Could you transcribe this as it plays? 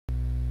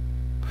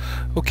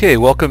Okay,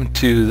 welcome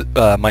to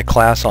my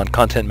class on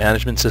content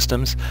management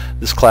systems.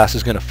 This class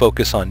is going to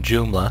focus on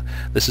Joomla.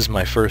 This is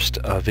my first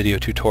video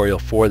tutorial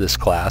for this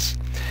class,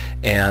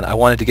 and I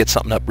wanted to get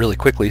something up really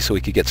quickly so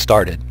we could get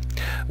started.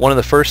 One of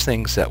the first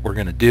things that we're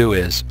going to do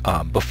is,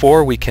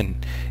 before we can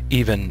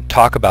even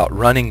talk about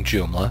running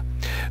Joomla,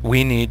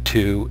 we need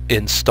to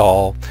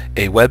install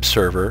a web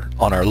server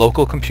on our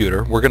local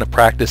computer. We're going to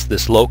practice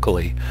this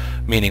locally,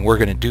 meaning we're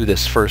going to do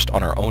this first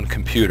on our own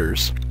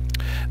computers.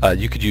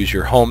 You could use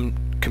your home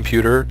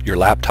computer, your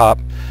laptop.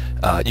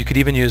 You could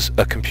even use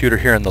a computer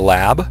here in the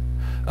lab.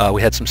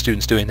 We had some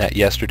students doing that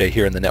yesterday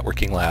here in the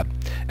networking lab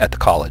at the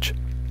college.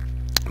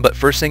 But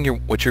first thing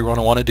what you're going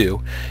to want to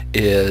do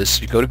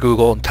is you go to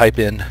Google and type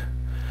in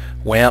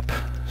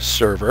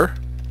Wampserver.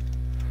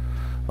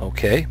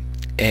 Okay,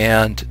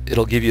 and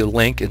it'll give you a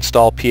link,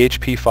 install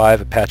PHP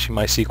 5 Apache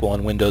MySQL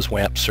on Windows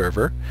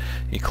Wampserver.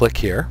 You click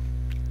here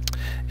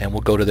and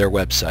we'll go to their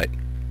website.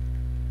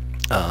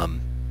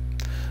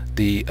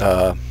 The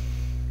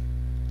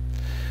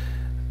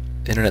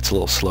internet's a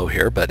little slow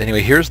here, but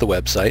anyway, here's the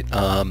website.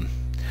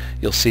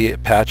 You'll see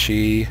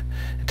Apache.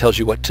 It tells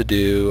you what to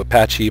do.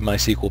 Apache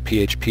MySQL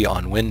PHP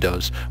on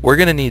Windows. We're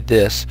going to need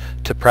this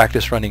to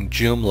practice running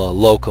Joomla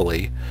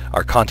locally,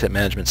 our content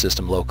management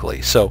system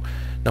locally. So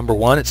number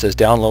one, it says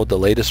download the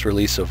latest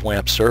release of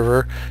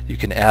Wampserver. You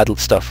can add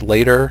stuff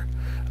later.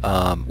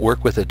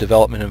 Work with a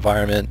development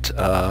environment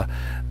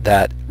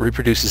that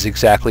reproduces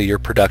exactly your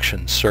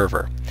production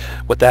server.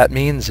 What that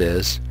means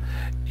is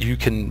you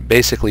can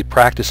basically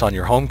practice on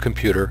your home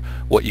computer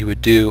what you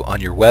would do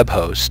on your web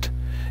host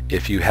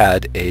if you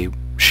had a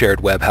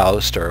shared web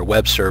host or a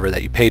web server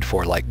that you paid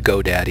for, like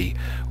GoDaddy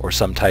or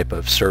some type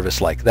of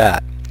service like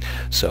that.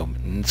 So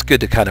it's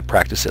good to kind of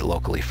practice it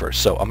locally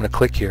first. So I'm going to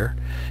click here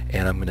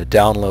and I'm going to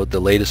download the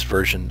latest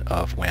version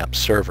of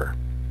Wampserver.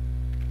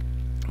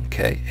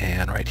 Okay,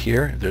 and right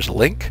here there's a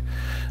link.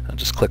 I'll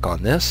just click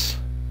on this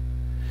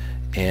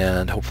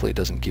and hopefully it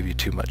doesn't give you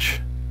too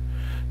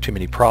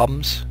many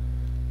problems.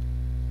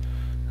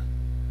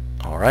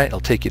 Alright, it'll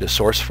take you to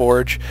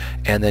SourceForge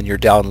and then your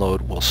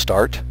download will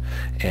start,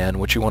 and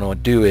what you want to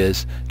do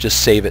is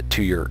just save it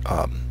to your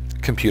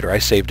computer. I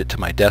saved it to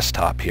my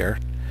desktop here,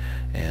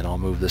 and I'll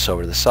move this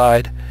over to the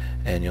side,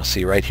 and you'll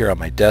see right here on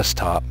my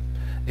desktop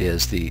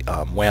is the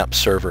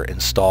Wampserver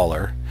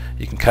installer.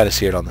 You can kind of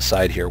see it on the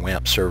side here,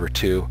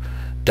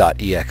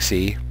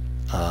 wampserver2.exe.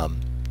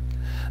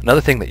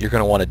 Another thing that you're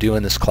going to want to do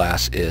in this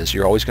class is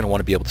you're always going to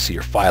want to be able to see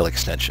your file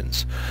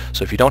extensions.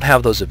 So if you don't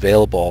have those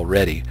available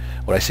already,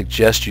 what I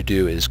suggest you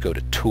do is go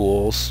to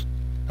Tools,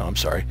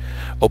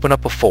 open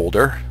up a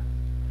folder.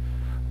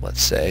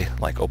 Let's say,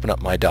 like open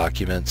up My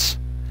Documents,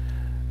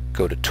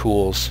 go to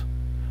Tools,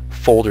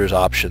 Folders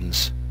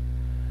Options,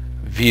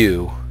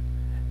 View,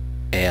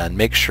 and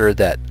make sure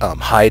that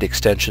Hide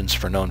Extensions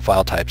for Known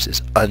File Types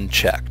is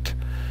unchecked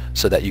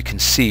so that you can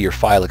see your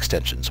file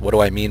extensions. What do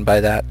I mean by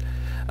that?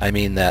 I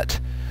mean that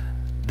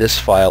this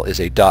file is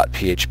a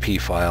 .php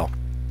file,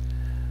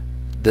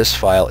 this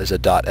file is a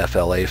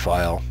 .fla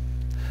file,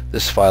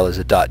 this file is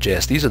a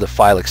 .js. These are the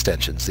file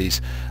extensions,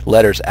 these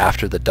letters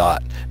after the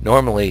dot.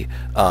 Normally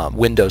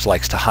Windows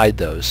likes to hide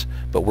those,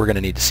 but we're going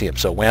to need to see them.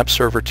 So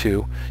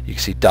Wampserver2, you can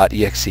see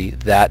 .exe,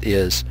 that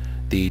is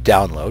the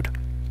download.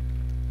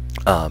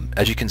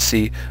 As you can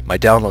see, my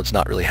download's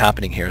not really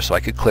happening here, so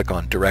I could click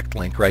on direct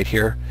link right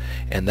here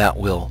and that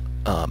will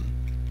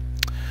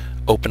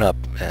open up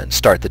and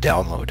start the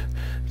download.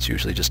 It's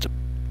usually just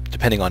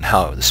depending on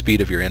the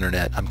speed of your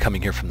internet. I'm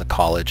coming here from the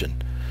college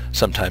and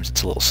sometimes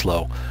it's a little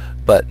slow,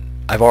 but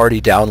I've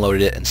already downloaded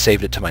it and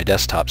saved it to my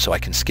desktop, so I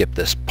can skip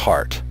this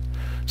part.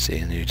 See,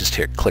 and you just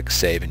hit click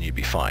save and you'd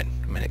be fine.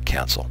 I'm going to hit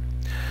cancel.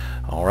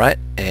 Alright,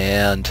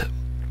 and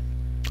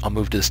I'll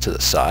move this to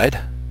the side.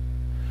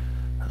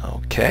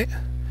 Okay,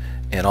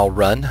 and I'll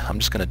run. I'm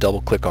just going to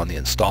double click on the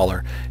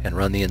installer and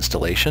run the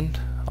installation.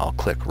 I'll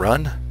click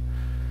run.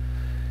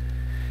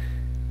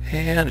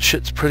 And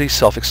it's pretty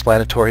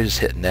self-explanatory. Just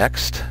hit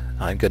next.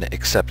 I'm going to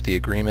accept the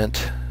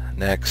agreement.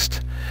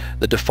 Next.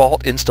 The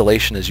default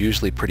installation is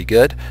usually pretty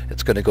good.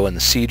 It's going to go in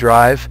the C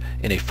drive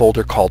in a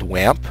folder called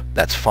Wamp.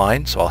 That's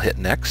fine, so I'll hit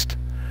next.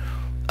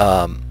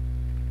 I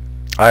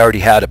already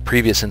had a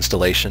previous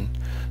installation,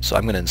 so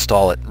I'm going to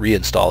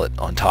reinstall it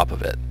on top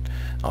of it.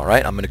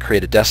 Alright, I'm going to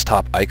create a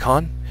desktop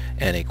icon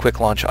and a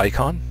quick launch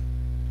icon.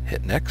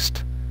 Hit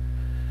next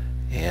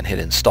and hit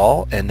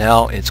install, and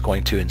now it's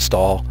going to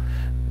install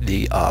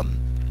the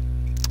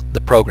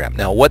program.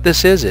 Now what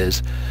this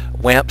is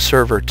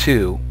Wampserver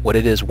 2. What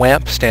it is,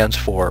 Wamp stands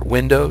for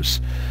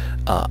Windows,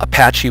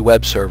 Apache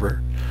Web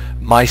Server,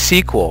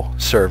 MySQL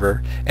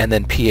Server, and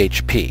then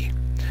PHP.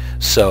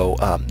 So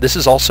this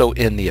is also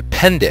in the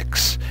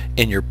appendix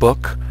in your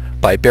book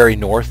by Barry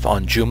North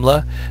on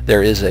Joomla.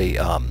 There is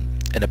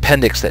an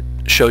appendix that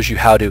shows you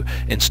how to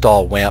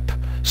install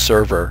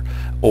Wampserver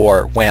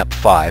or Wamp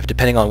 5,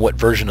 depending on what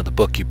version of the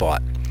book you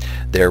bought.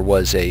 There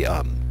was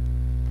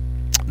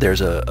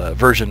there's a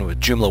version with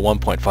Joomla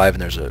 1.5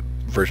 and there's a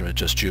version with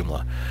just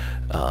Joomla.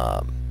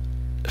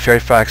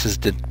 Firefox has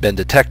been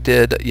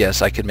detected.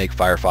 Yes, I can make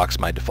Firefox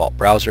my default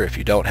browser. If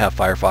you don't have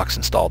Firefox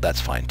installed, that's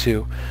fine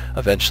too.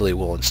 Eventually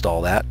we'll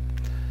install that.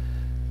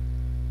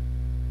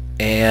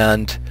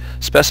 And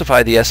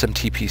specify the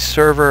SMTP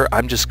server.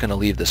 I'm just going to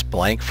leave this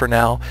blank for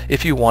now.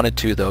 If you wanted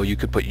to, though, you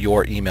could put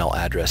your email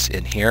address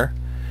in here.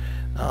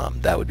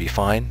 That would be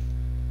fine.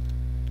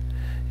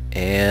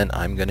 And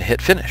I'm going to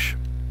hit finish.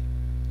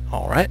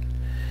 Alright,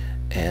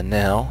 and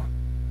now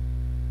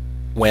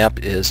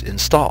Wamp is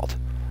installed.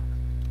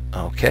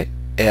 Okay,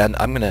 and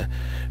I'm going to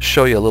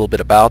show you a little bit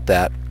about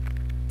that.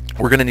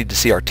 We're going to need to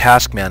see our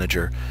task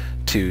manager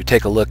to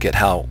take a look at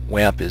how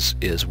Wamp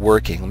is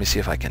working. Let me see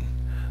if I can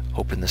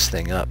open this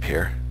thing up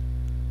here.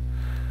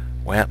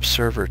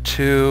 Wampserver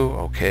 2,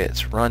 okay,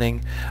 it's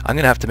running. I'm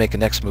going to have to make a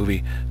next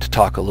movie to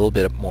talk a little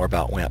bit more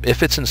about Wamp.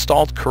 If it's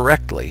installed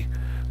correctly,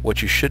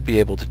 what you should be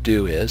able to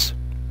do is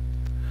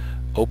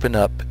open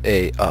up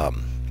a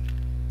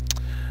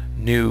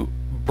new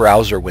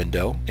browser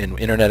window in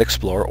Internet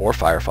Explorer or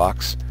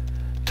Firefox,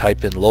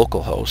 type in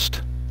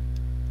localhost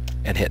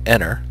and hit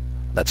enter.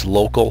 That's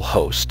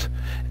localhost,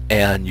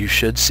 and you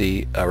should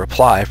see a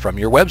reply from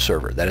your web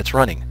server that it's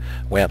running,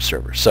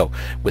 Wampserver. So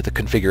with the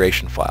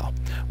configuration file.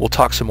 We'll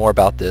talk some more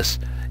about this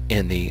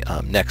in the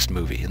next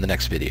movie, in the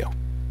next video.